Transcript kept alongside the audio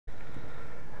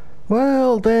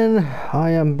Well, then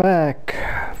I am back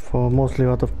for mostly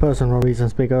out of personal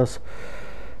reasons, because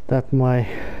that my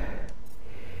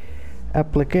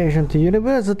application to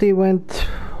university went,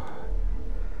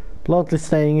 bluntly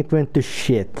saying, it went to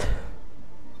shit.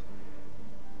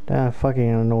 Damn fucking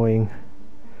annoying.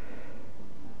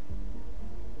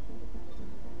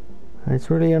 It's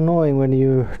really annoying when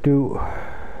you do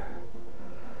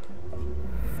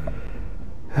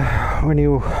when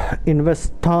you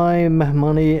invest time,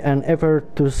 money and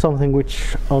effort to something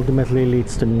which ultimately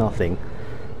leads to nothing.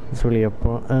 It's really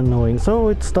annoying. So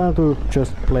it's time to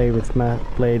just play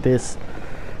this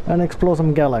and explore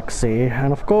some galaxy.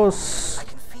 And of course, I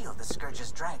can feel the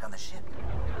Scourge's drag on the ship.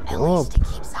 At least it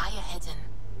keeps Aya hidden.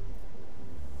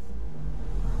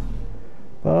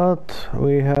 But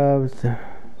we have the...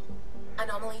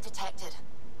 Anomaly detected.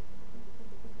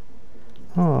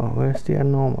 Oh, where's the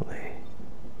anomaly?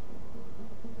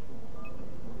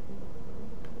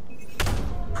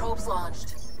 Probes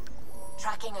launched.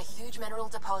 Tracking a huge mineral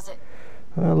deposit.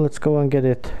 Well, let's go and get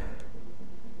it.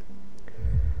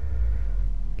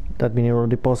 That mineral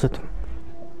deposit.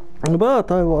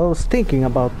 But I was thinking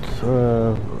about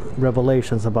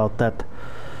revelations about that.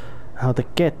 How they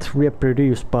get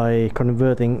reproduced by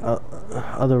converting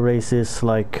other races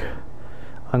like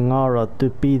Angara to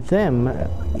be them.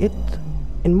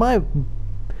 In my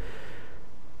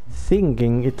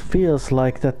thinking, it feels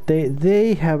like that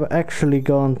they have actually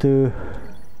gone to,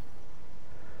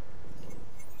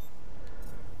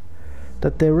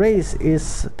 that the race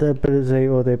is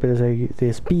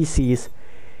the species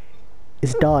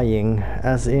is dying,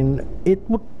 as in it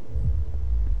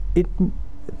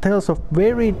tells of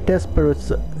very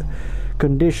desperate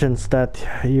conditions that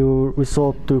you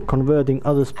resort to converting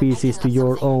other species to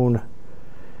your own,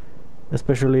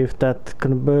 especially if that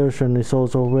conversion is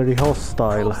also very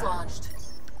hostile. Probes launched.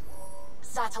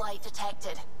 Satellite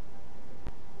detected.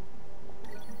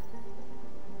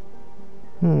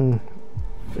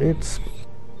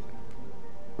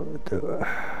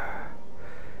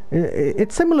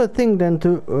 It's similar thing then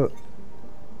to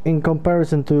in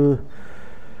comparison to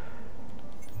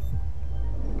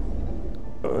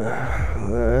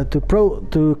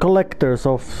collectors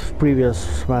of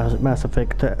previous Mass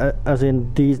Effect, as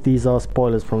in these are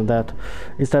spoilers from that,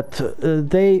 is that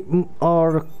they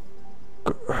are,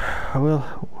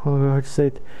 well, how do I say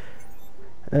it?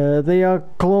 They are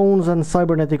clones and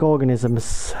cybernetic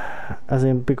organisms, as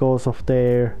in because of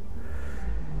they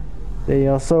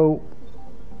are so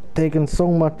taken so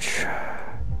much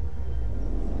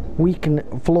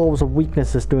flaws of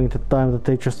weaknesses during the time that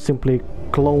they just simply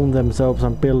clone themselves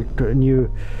and build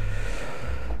new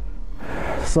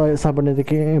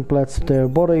cybernetic implants to their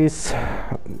bodies,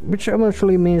 which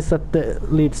eventually means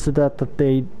that leads to that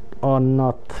they are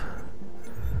not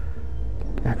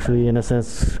actually, in a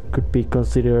sense, could be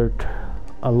considered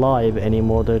alive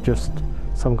anymore. They're just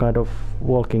some kind of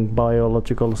walking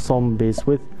biological zombies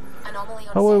with,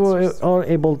 however, are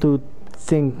able to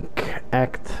think,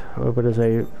 act, or what do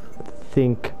they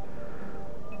think,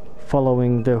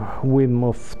 following the whim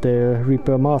of their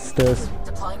Reaper masters.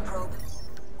 Deploying probe.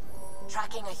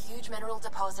 Tracking a huge mineral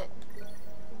deposit.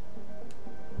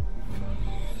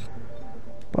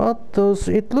 But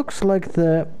it looks like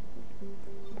the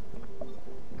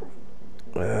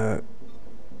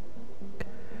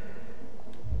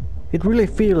it really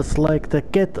feels like the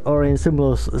Ket are in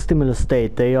similar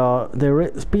state.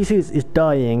 Their species is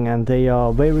dying, and they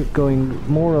are going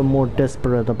more and more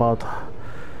desperate about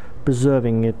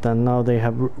preserving it, and now they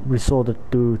have resorted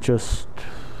to just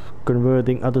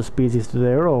converting other species to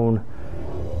their own.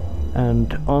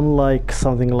 And unlike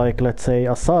something like, let's say,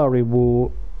 Asari,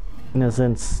 who in a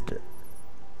sense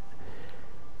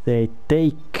they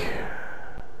take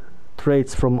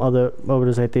traits from other,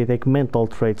 they take mental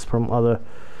traits from other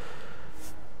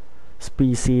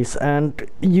species and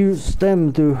use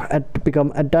them to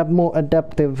become more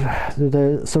adaptive to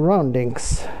the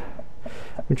surroundings,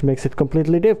 which makes it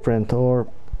completely different, or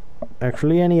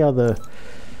actually any other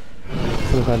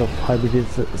some kind of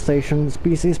hybridization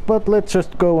species. But let's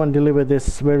just go and deliver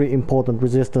this very important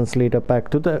resistance leader back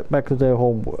to their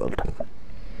home world.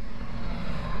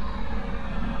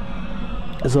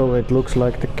 So it looks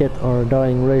like the Ket are a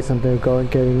dying race, and they're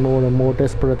getting more and more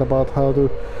desperate about how to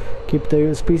keep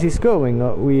their species going.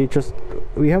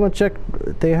 We haven't checked.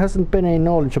 There hasn't been any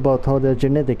knowledge about how their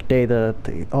genetic data.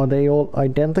 Are they all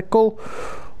identical,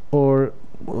 or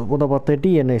what about their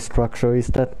DNA structure?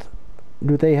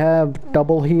 Do they have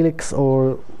double helix,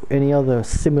 or any other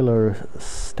similar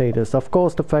status. Of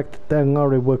course, the fact that the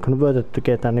Angari were converted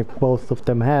together, and if both of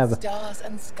them have Stars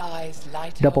and skies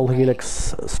light double our way.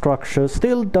 helix structure,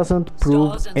 still doesn't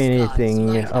prove Stars and anything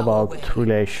skies light our about way.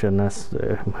 relation, as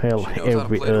hell, She knows how to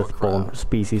every play to her Earthborn crowd.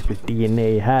 species with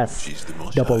DNA has She's the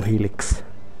most double shy. helix.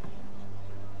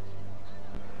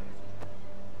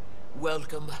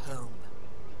 Welcome home.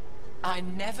 I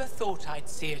never thought I'd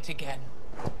see it again.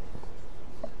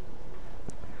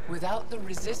 Without the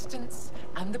Resistance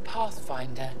and the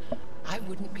Pathfinder, I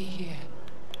wouldn't be here.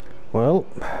 Well,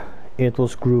 it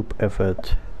was group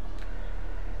effort.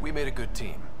 We made a good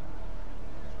team.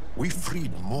 We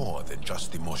freed more than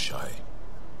just the Moshai.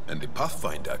 And the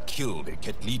Pathfinder killed a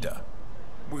Ket leader.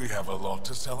 We have a lot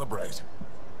to celebrate.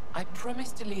 I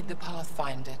promised to lead the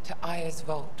Pathfinder to Aya's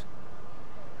vault.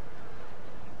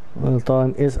 Well,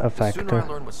 time is a The sooner I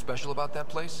factor. learn what's special about that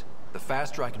place, the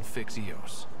faster I can fix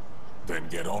Eos. Then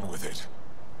get on with it.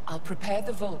 I'll prepare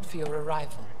the vault for your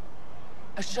arrival.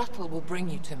 A shuttle will bring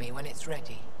you to me when it's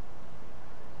ready.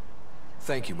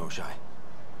 Thank you, Moshai.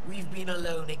 We've been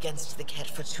alone against the Ket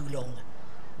for too long.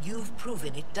 You've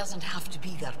proven it doesn't have to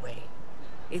be that way.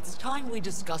 It's time we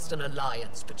discussed an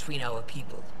alliance between our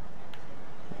people.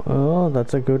 Oh,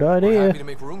 that's a good We're idea. happy to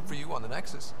make room for you on the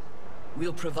Nexus.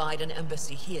 We'll provide an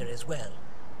embassy here as well.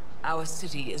 Our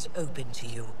city is open to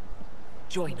you.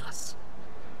 Join us.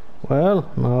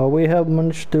 Well, now we have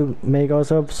managed to make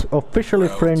ourselves officially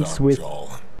Well friends done, with... Joel.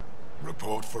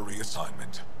 Report for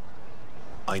reassignment.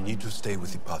 I need to stay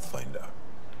with the Pathfinder.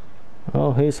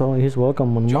 Oh, he's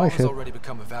welcome on Joel my has ship. already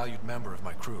become a valued member of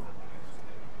my crew.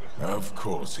 Of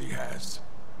course he has.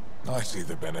 I see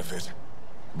the benefit.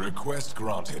 Request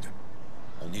granted.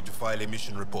 I need to file a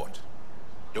mission report.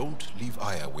 Don't leave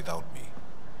Aya without me.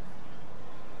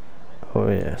 Oh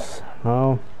yes.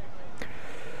 Now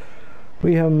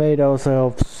we have made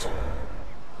ourselves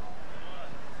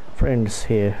friends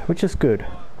here, which is good.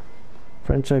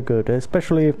 Friends are good,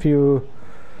 especially if you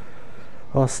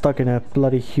are stuck in a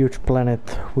bloody huge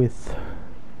planet with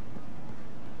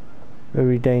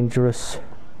very dangerous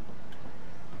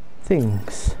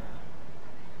things.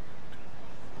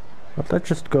 But let's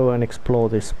just go and explore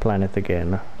this planet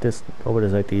again. This, over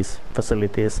there, these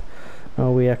facilities.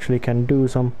 Now we actually can do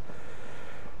some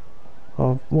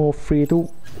more free to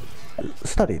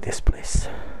study this place.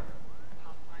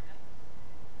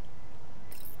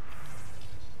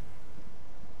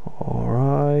 All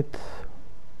right.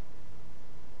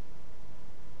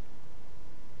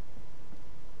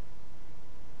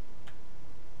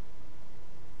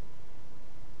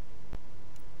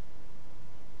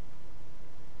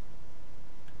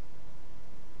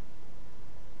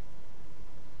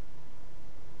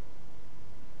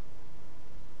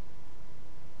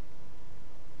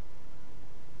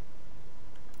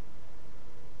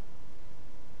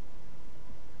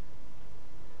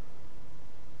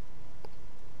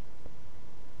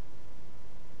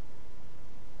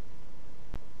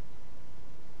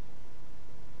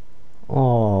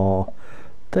 Oh,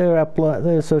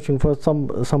 they're searching for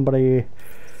somebody,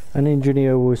 an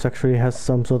engineer who actually has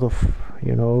some sort of,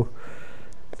 you know.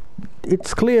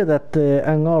 It's clear that the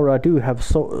Angara do have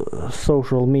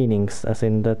social meanings, as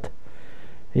in that,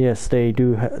 yes, they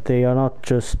do. They are not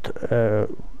just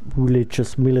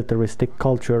religious, militaristic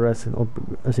culture, as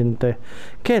in the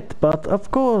Ket, but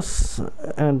of course,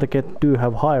 and the Ket do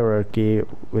have hierarchy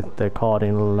with the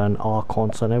cardinal and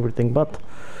archons and everything, but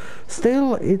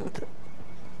still it.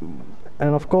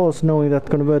 And of course, knowing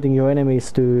that converting your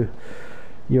enemies to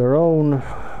your own,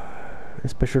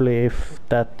 especially if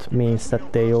that means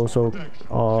that they also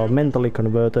are mentally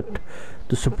converted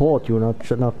to support you,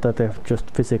 not that they've just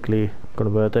physically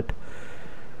converted.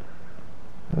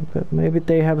 But maybe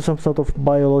they have some sort of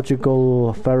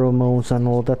biological pheromones and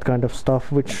all that kind of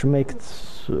stuff, which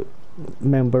makes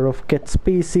member of Ket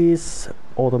species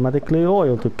automatically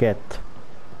loyal to Ket.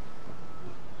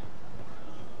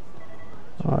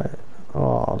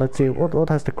 Oh, let's see, what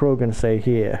has the Krogan say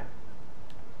here?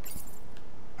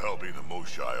 Helping the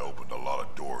Moshai opened a lot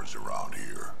of doors around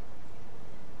here.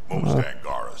 Most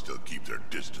Angara still keep their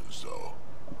distance, though.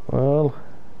 Well,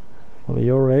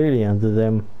 you're alien to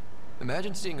them.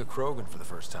 Imagine seeing a Krogan for the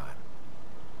first time.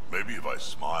 Maybe if I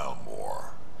smile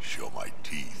more, show my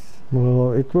teeth.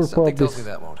 Well, it will Something probably... tells me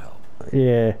that won't help.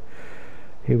 Yeah,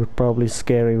 he would probably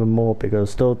scare even more,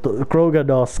 because the Krogan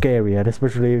are scary, and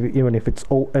especially even if it's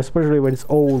old, especially when it's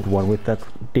old one with that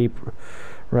deep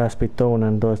raspy tone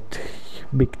and those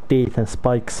big teeth and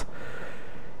spikes.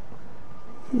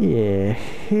 Yeah,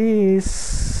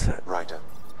 he's... Ryder,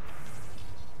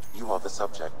 you are the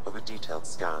subject of a detailed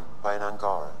scan by an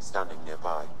Angara standing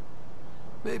nearby.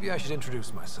 Maybe I should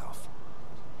introduce myself.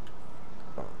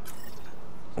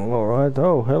 Alright,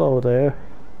 oh, hello there.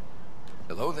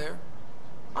 Hello there.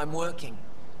 I'm working.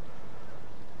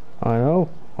 I know,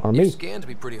 on You me. scanned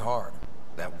me pretty hard.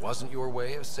 That wasn't your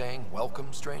way of saying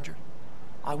welcome, stranger?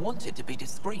 I wanted to be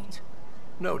discreet.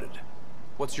 Noted.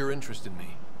 What's your interest in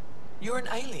me? You're an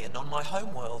alien on my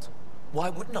homeworld. Why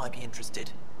wouldn't I be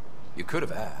interested? You could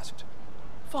have asked.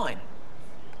 Fine.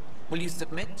 Will you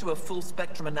submit to a full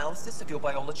spectrum analysis of your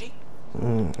biology?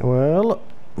 Well,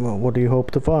 what do you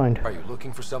hope to find? Are you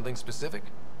looking for something specific?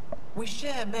 We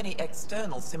share many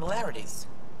external similarities.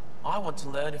 I want to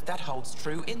learn if that holds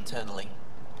true internally.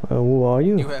 Who are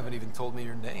you? You haven't even told me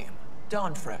your name.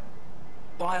 Danfra,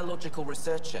 biological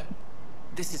researcher.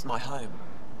 This is my home.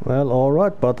 Well,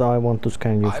 alright, but I want to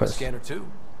scan you I have a first. scanner too.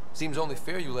 Seems only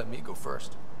fair you let me go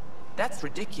first. That's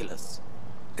ridiculous.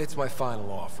 It's my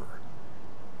final offer.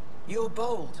 You're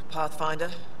bold,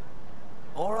 Pathfinder.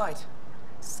 All right,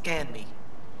 scan me.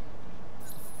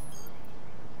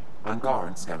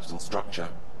 Angaran skeletal structure,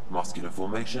 muscular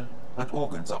formation, and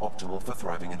organs are optimal for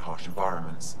thriving in harsh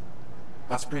environments.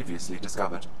 As previously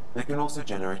discovered, they can also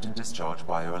generate and discharge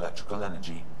bioelectrical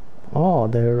energy. Oh,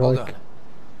 they're Hold like... on.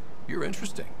 You're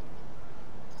interesting.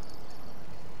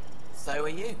 So are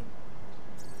you.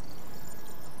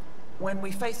 When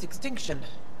we face extinction,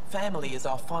 family is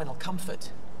our final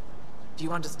comfort. Do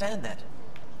you understand that?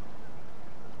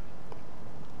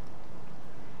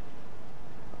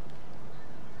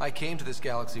 I came to this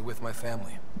galaxy with my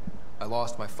family. I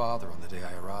lost my father on the day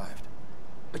I arrived.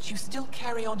 But you still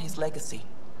carry on his legacy.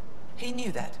 He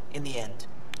knew that, in the end.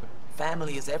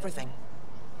 Family is everything.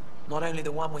 Not only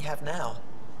the one we have now,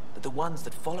 but the ones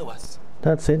that follow us.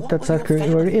 That's it, What that's will your actually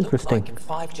family very look interesting. like in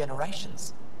 5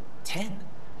 generations? 10?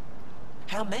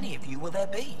 How many of you will there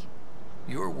be?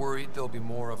 You're worried there'll be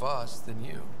more of us than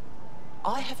you.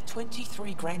 I have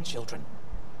 23 grandchildren.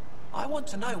 I want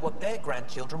to know what their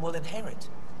grandchildren will inherit.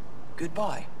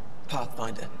 Goodbye,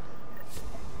 Pathfinder.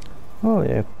 Oh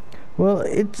yeah. Well,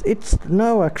 it's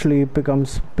now actually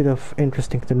becomes a bit of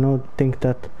interesting to think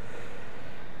that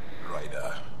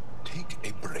Ryder, take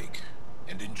a break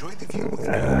and enjoy the view with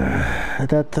me.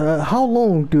 how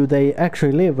long do they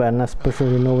actually live, and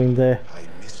especially knowing the I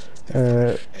missed the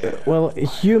fresh air. well,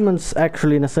 humans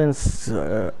actually, in a sense,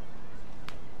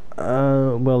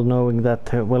 well, knowing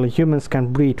that well, humans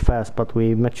can breed fast, but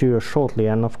we mature shortly,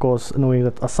 and of course, knowing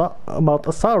that about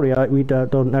Asaria, we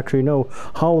don't actually know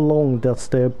how long does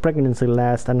the pregnancy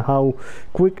last, and how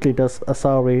quickly does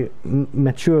Asari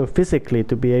mature physically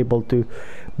to be able to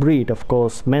breed. Of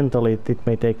course, mentally, it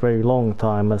may take very long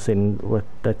time, as in,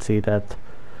 let's see that.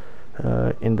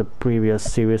 In the previous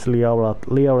series, Liara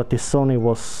Tissoni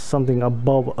was something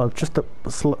above,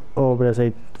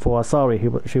 for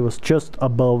Asari, she was just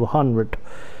above 100,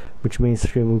 which means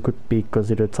she could be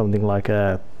considered something like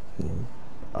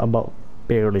about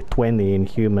barely 20 in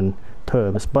human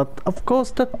terms. But of course,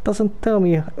 that doesn't tell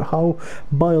me how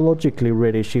biologically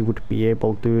ready she would be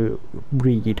able to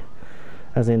breed.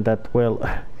 As in that, well,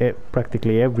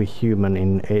 practically every human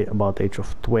in about age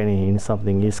of 20 in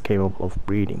something is capable of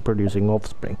breeding, producing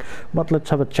offspring. But let's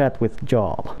have a chat with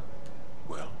Jarl.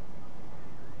 Well,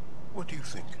 what do you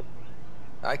think?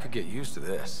 I could get used to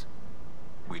this.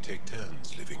 We take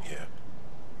turns living here.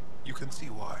 You can see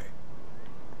why.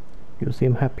 You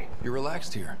seem happy. You're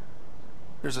relaxed here.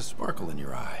 There's a sparkle in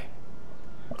your eye.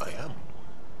 I am.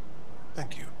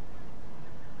 Thank you.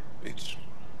 It's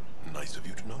nice of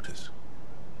you to notice.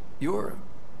 You're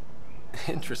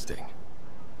interesting.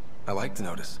 I like to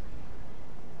notice.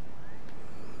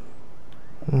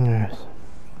 Yes.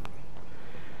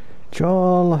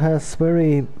 Jarl has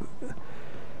very...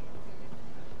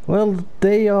 Well,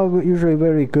 they are usually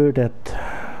very good at...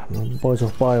 Boys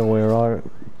of BioWare are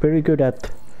very good at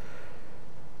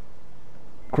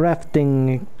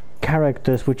crafting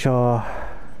characters which are...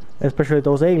 Especially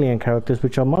those alien characters,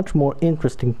 which are much more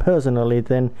interesting personally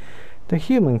than the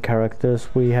human characters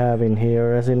we have in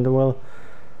here, as in the, well,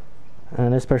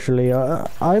 and especially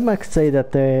I might say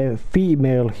that the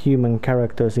female human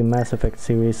characters in Mass Effect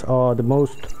series are the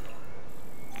most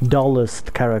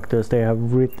dullest characters they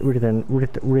have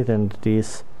written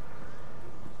these.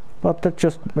 But that's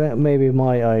just maybe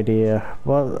my idea.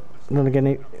 Well, then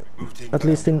again, at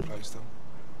least in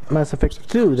Mass Effect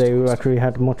 2 they actually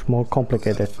had much more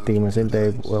complicated themes, and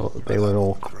they were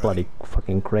all bloody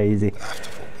fucking crazy.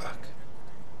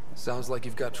 Sounds like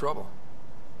you've got trouble.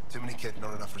 Too many kit,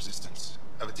 not enough resistance.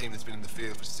 Have a team that's been in the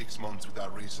field for 6 months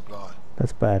without resupply.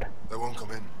 That's bad. They won't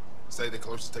come in. Say they're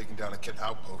close to taking down a kit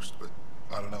outpost, but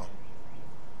I don't know.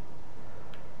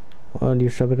 Well, you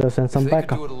should better send some If they could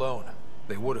backup. do it alone,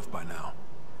 they would have by now.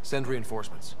 Send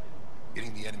reinforcements.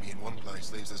 Hitting the enemy in one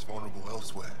place leaves us vulnerable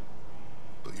elsewhere.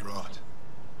 But you're right.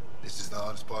 This is the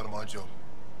hardest part of my job.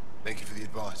 Thank you for the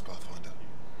advice, Pathfinder.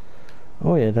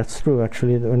 Oh yeah, that's true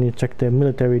actually. When you check the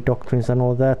military doctrines and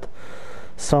all that,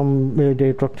 some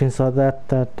military doctrines are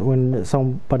that when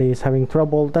somebody is having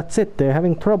trouble, that's it, they're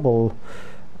having trouble.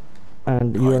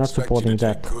 And you are not supporting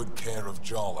that. Take good care of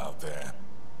Joel out there.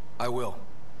 I will.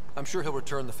 I'm sure he'll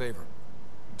return the favor.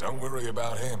 Don't worry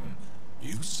about him.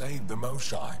 You saved the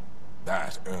Moshai.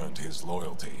 That earned his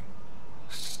loyalty.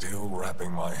 Still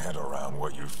wrapping my head around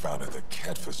what you found at the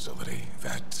Ket facility.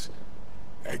 That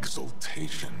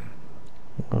exaltation.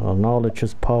 Well, knowledge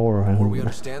is power. The more we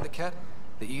understand the Ket,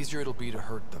 the easier it'll be to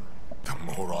hurt them. The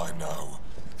more I know,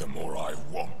 the more I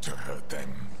want to hurt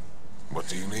them. What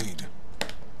do you need?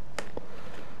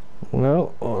 Well,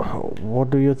 what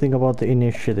do you think about the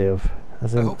initiative? I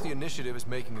hope the initiative is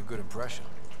making a good impression.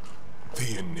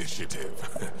 The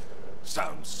initiative?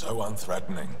 Sounds so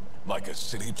unthreatening. Like a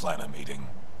city planner meeting.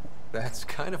 That's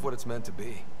kind of what it's meant to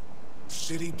be.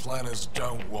 City planners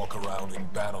don't walk around in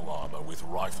battle armor with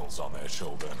rifles on their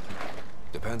shoulder.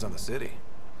 Depends on the city.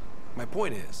 My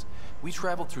point is, we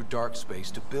traveled through dark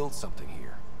space to build something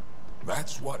here.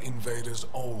 That's what invaders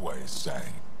always say.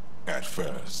 At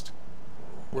first.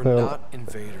 We're not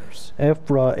invaders.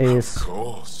 Ephra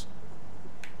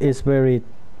is very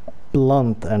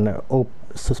blunt and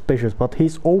suspicious, but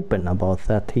he's open about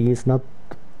that. He is not,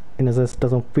 in a sense,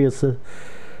 doesn't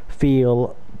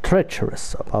feel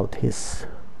treacherous about his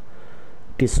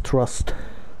distrust.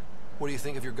 What do you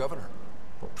think of your governor?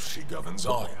 She governs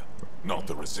Aya, not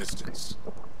the Resistance.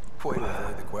 Way to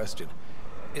avoid the question.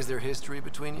 Is there history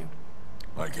between you?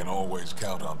 I can always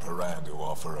count on Paran to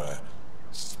offer a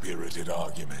spirited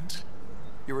argument.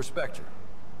 You respect her?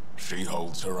 She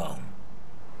holds her own.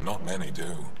 Not many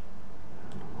do.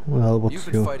 Well, what's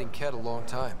You've been fighting Ket a long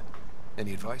time.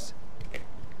 Any advice?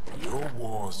 Your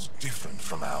war's different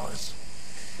from ours.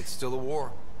 It's still a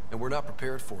war, and we're not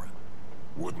prepared for it.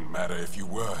 Wouldn't matter if you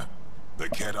were. The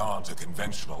Ket aren't a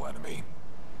conventional enemy.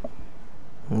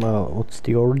 Well, what's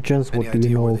the origins? Any What do you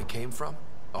idea know? where they came from?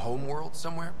 A home world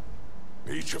somewhere?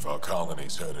 Each of our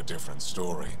colonies heard a different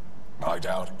story. I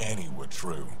doubt any were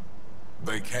true.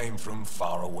 They came from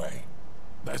far away.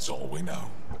 That's all we know.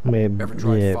 Maybe, Ever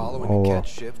tried yeah, following a Ket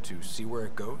ship to see where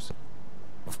it goes?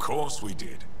 Of course we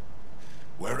did.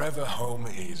 Wherever home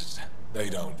is, they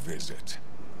don't visit.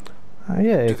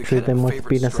 Yeah, actually there must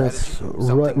be in a sense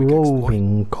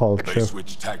roving culture. They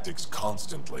switch tactics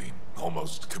constantly,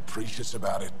 almost capricious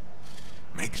about it.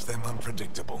 Makes them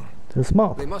unpredictable. They're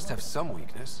smart. They must have some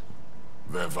weakness.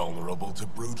 They're vulnerable to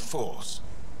brute force.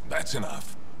 That's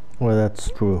enough. Well, that's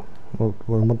true.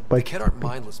 We're not The Ket aren't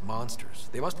mindless monsters.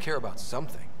 They must care about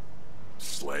something.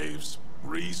 Slaves,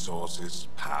 resources,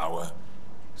 power.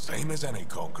 Same as any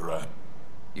conqueror.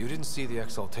 You didn't see the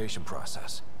exaltation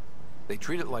process. They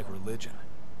treat it like religion.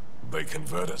 They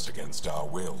convert us against our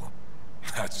will.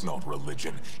 That's not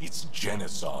religion, it's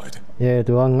genocide. Yeah,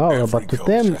 to Angara, Every but to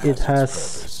culture them has it its has.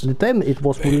 purpose. To them it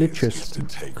was Theirs religious is to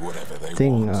take whatever they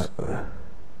thing. want.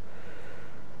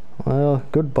 Well,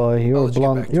 goodbye. You're let you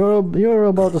blunt. get back to You're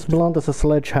about as blunt as a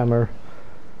sledgehammer,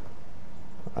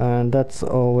 and that's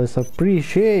always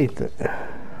appreciated.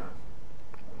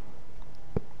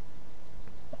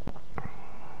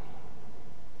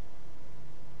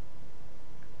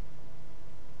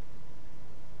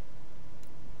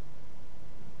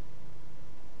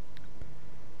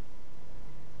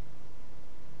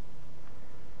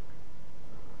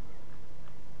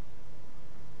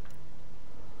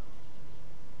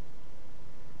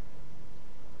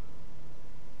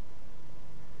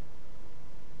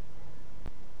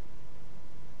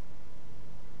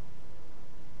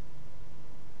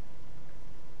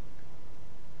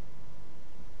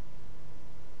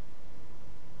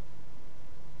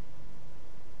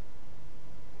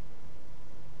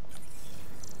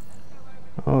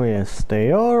 Oh yes,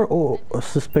 they are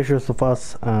suspicious of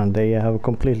us, and they have a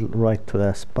complete right to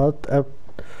this. But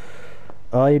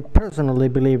I personally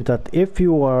believe that if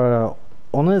you are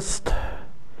honest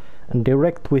and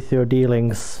direct with your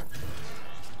dealings,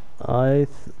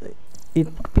 it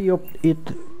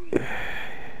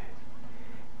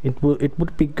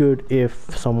would be good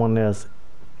if someone else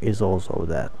is also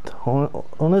that.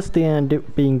 Honesty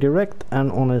and being direct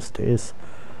and honest is,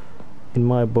 in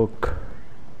my book,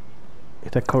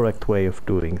 the correct way of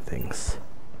doing things.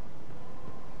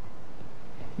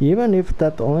 Even if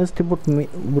that honesty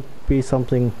would be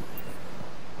something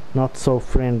not so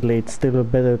friendly, it's still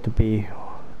better to be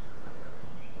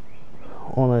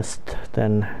honest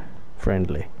than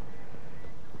friendly.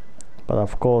 But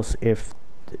of course, if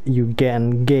you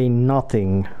can gain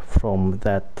nothing from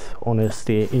that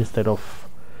honesty instead of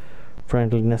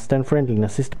friendliness, then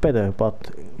friendliness is better.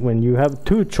 But when you have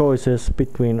two choices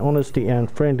between honesty and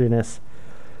friendliness,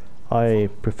 I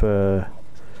prefer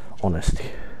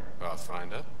honesty.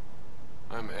 Pathfinder,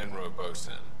 I'm Enro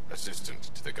Bosan, assistant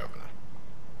to the governor.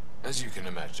 As you can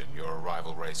imagine, your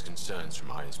arrival raised concerns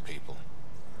from Aya's people.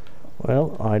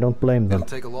 Well, I don't blame them. It'll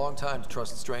take a long time to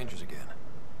trust strangers again.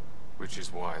 Which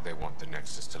is why they want the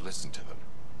Nexus to listen to them.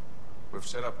 We've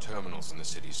set up terminals in the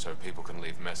city so people can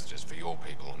leave messages for your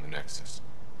people on the Nexus.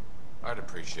 I'd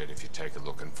appreciate if you take a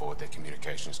look and forward their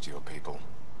communications to your people.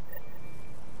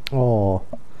 Oh.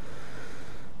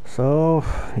 So,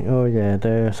 oh yeah,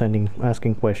 they're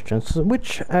asking questions,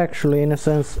 which actually, in a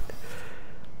sense,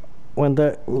 when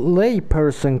the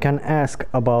layperson can ask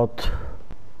about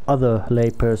other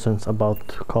laypersons about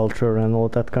culture and all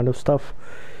that kind of stuff,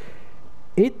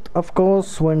 it, of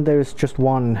course, when there is just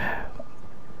one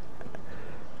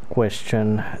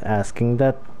question asking,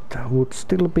 that would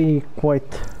still be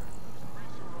quite,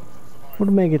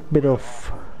 would make it a bit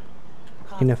of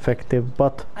ineffective,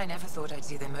 but I never thought I'd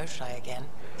see the Moshai again,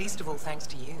 least of all thanks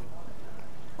to you.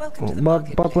 Welcome to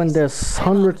the but when there's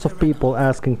hundreds of people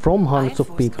asking from hundreds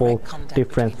of people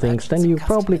different things, then you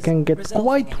probably can get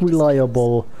quite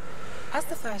reliable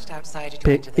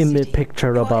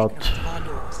picture about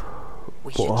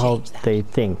how they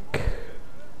think.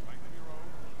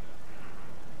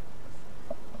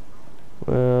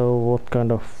 Well, what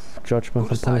kind of judgment?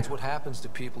 Who decides what happens to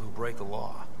people who break the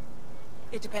law?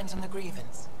 It depends on the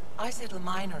grievance. I settle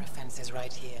minor offenses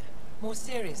right here. More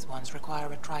serious ones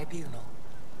require a tribunal.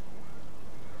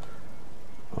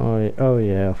 Oh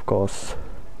yeah, of course.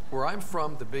 Where I'm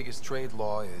from, the biggest trade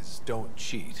law is don't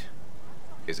cheat.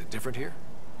 Is it different here?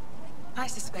 I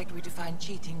suspect we define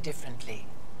cheating differently.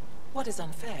 What is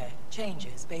unfair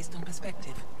changes based on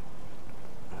perspective.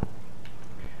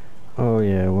 Oh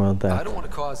yeah, well that... I don't want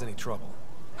to cause any trouble.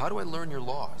 How do I learn your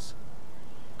laws?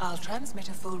 I'll transmit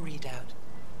a full readout.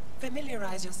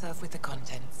 Familiarize yourself with the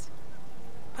contents.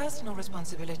 Personal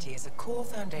responsibility is a core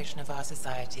foundation of our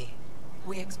society.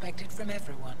 We expect it from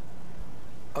everyone.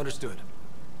 Understood.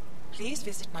 Please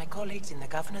visit my colleagues in the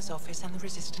Governor's office and the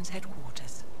Resistance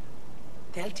headquarters.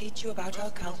 They'll teach you about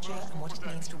our culture and what it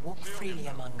means to walk freely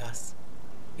among us.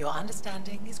 Your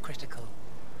understanding is critical.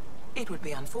 It would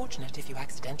be unfortunate if you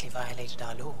accidentally violated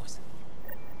our laws.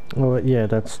 Oh yeah,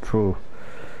 that's true.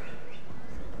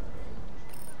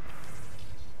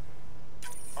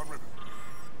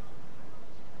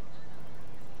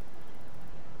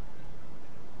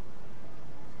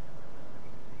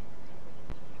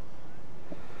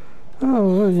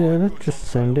 Oh well, yeah, let's just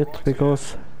send it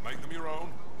because Make them your own.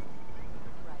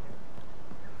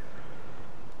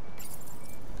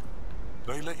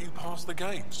 They let you pass the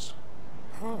gates.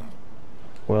 Huh.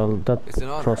 well, that It's an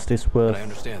honor, trust is but worth. I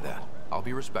understand that. I'll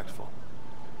be respectful.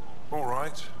 All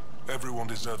right. Everyone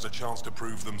deserves a chance to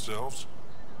prove themselves.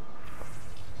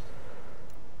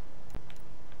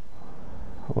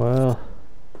 Well,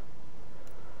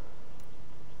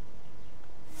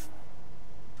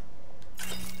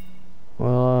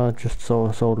 I just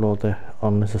solo the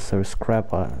unnecessary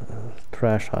scrap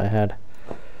trash I had.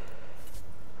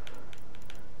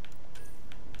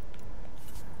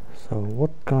 So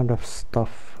what kind of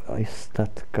stuff is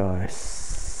that guy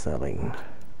selling?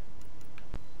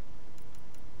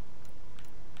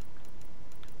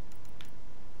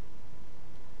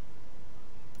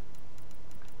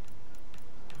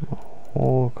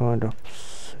 All kind of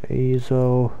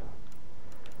ISO.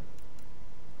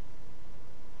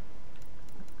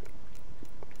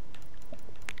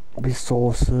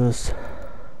 Resources.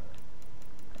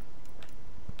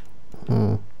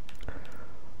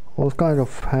 All kind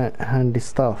of handy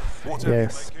stuff,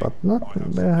 yes, but not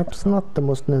perhaps not the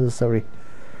most necessary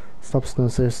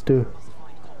substances too.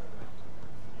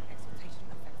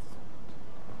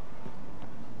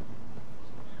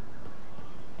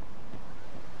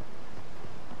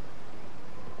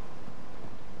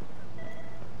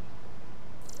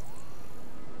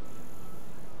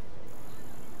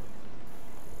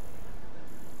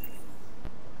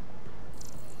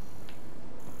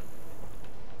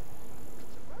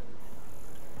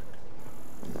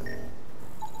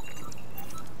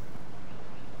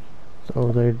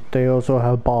 So they also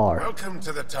have bar. Welcome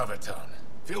to the Taverton.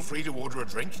 Feel free to order a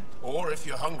drink, or if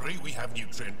you're hungry, we have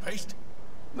nutrient paste.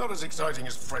 Not as exciting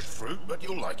as fresh fruit, but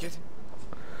you'll like it.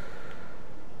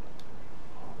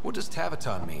 What does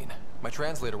Taverton mean? My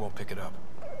translator won't pick it up.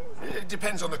 It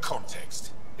depends on the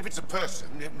context. If it's a person,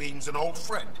 it means an old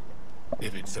friend.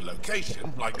 If it's a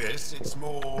location, like this, it's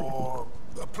more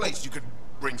a place you could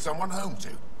bring someone home to.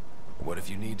 What if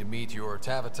you need to meet your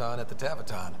Tavaton at the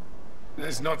Tavaton?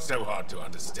 It's not so hard to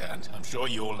understand. I'm sure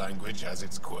your language has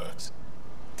its quirks.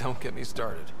 Don't get me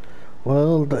started.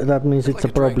 Well, that means it's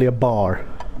like probably a bar.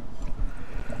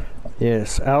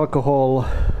 Yes, alcohol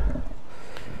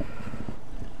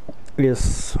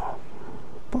is...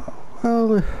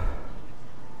 Well,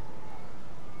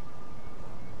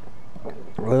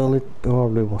 it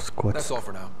probably was quite... That's all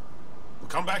for now. We'll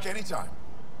come back anytime.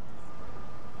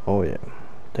 Oh yeah,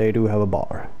 they do have a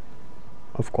bar.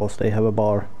 Of course they have a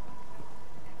bar.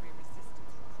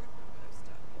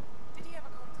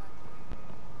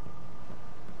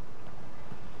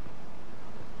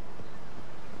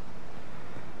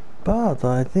 But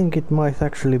I think it might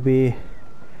actually be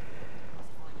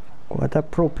quite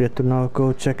appropriate to now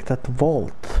go check that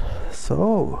vault.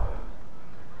 So...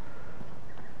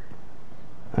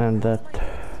 And that...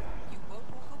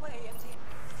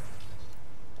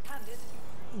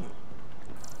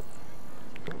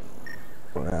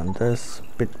 And there's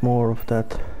a bit more of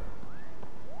that.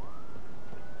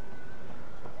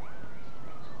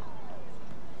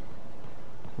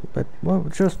 But, well,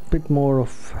 just a bit more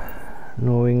of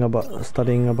knowing about,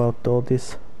 studying about all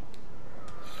this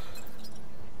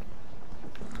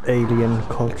alien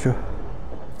culture.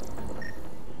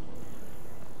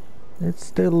 It's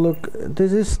still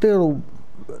this is still,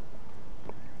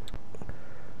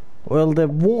 well, the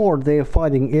war they're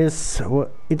fighting is,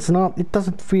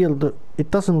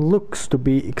 it doesn't looks to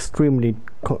be extremely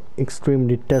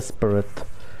desperate,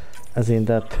 as in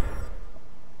that.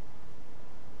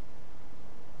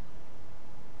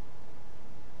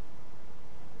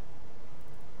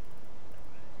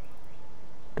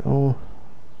 Don't.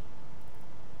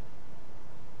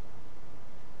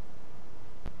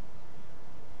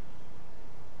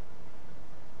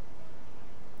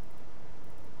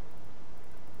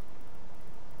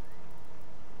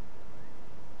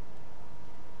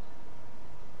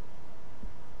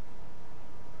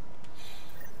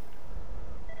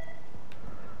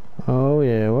 Oh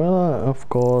yeah, well, of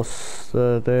course,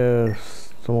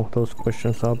 there's some of those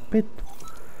questions are a bit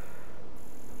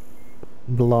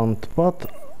blunt, but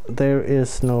there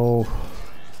is no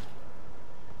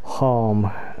harm,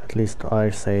 at least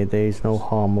I say there is no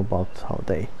harm about how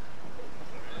they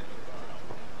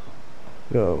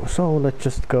go. So let's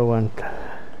just go and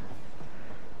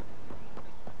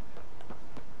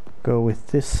go with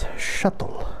this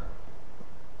shuttle.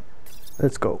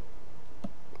 Let's go.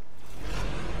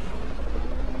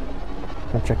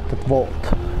 And check the vault.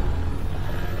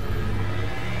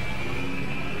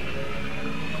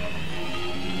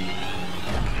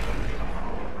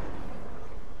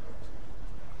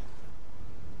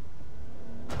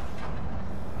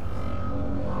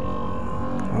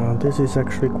 This is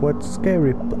actually quite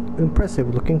scary but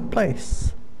impressive looking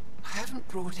place. I haven't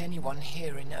brought anyone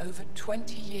here in over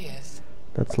 20 years.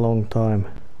 That's a long time.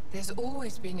 There's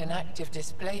always been an active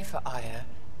display for Aya,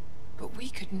 but we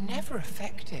could never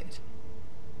affect it.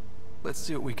 Let's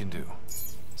see what we can do.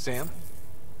 Sam?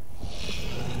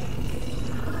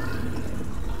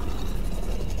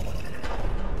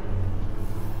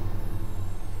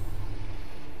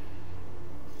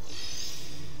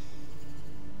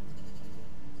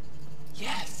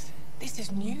 Yes, this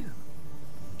is new.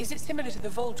 Is it similar to the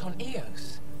vault on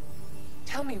Eos?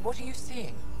 Tell me, what are you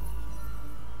seeing?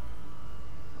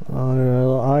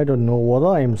 I don't know what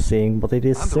I'm seeing, but it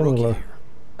is I'm the similar. rookie here.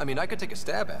 I mean, I could take a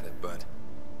stab at it, but...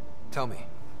 Tell me,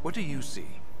 what do you see?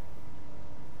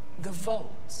 The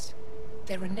vaults.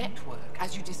 They're a network,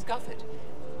 as you discovered.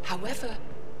 However...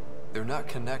 They're not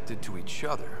connected to each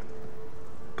other,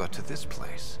 but to this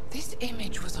place. This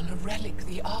image was on a relic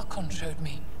the Archon showed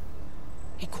me.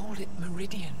 He called it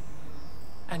Meridian.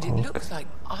 And it looks like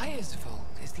Aya's vault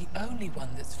is the only one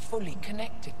that's fully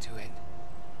connected to it.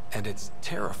 And it's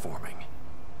terraforming.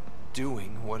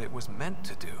 Doing what it was meant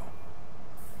to do.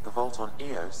 The vault on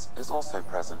Eos is also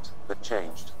present, but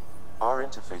changed. Our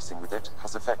interfacing with it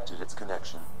has affected its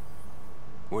connection.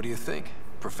 What do you think,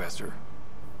 Professor?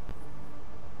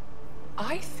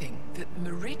 I think that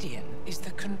Meridian is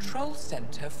the control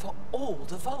center for all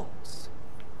the vaults.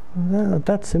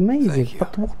 That's amazing,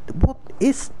 but what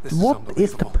is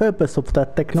the purpose of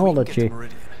that technology? If we can get to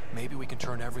Meridian, maybe we can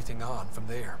turn everything on from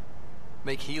there.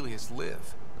 Make Helios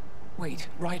live. Wait,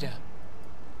 Ryder.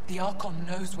 The Archon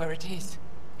knows where it is.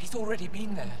 He's already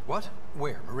been there. What?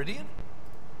 Where? Meridian?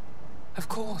 Of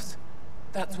course.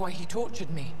 That's why he tortured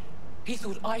me. He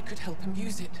thought I could help him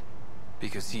use it.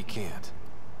 Because he can't.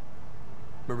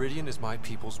 Meridian is my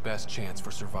people's best chance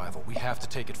for survival. We have to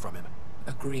take it from him.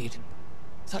 Agreed.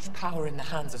 Such power in the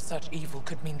hands of such evil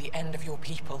could mean the end of your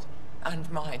people,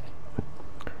 and mine.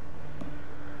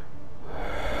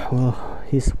 well,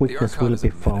 his weakness will be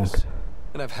found.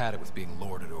 And I've had it with being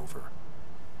lorded over.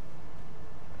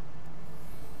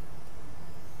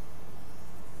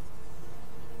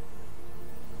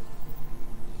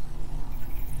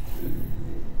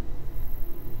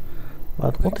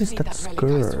 But what is that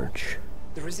scourge?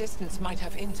 The Resistance might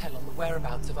have intel on the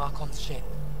whereabouts of Archon's ship.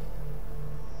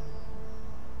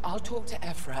 I'll talk to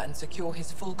Ephra and secure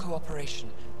his full cooperation.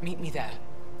 Meet me there.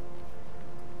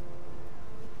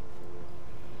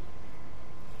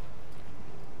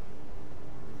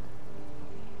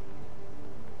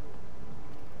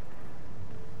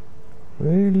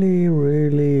 Really,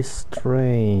 really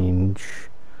strange.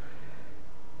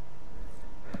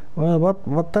 Well,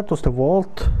 what that was the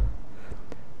vault.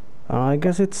 I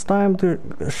guess it's time to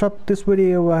shut this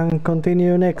video and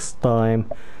continue next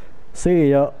time.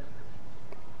 See ya.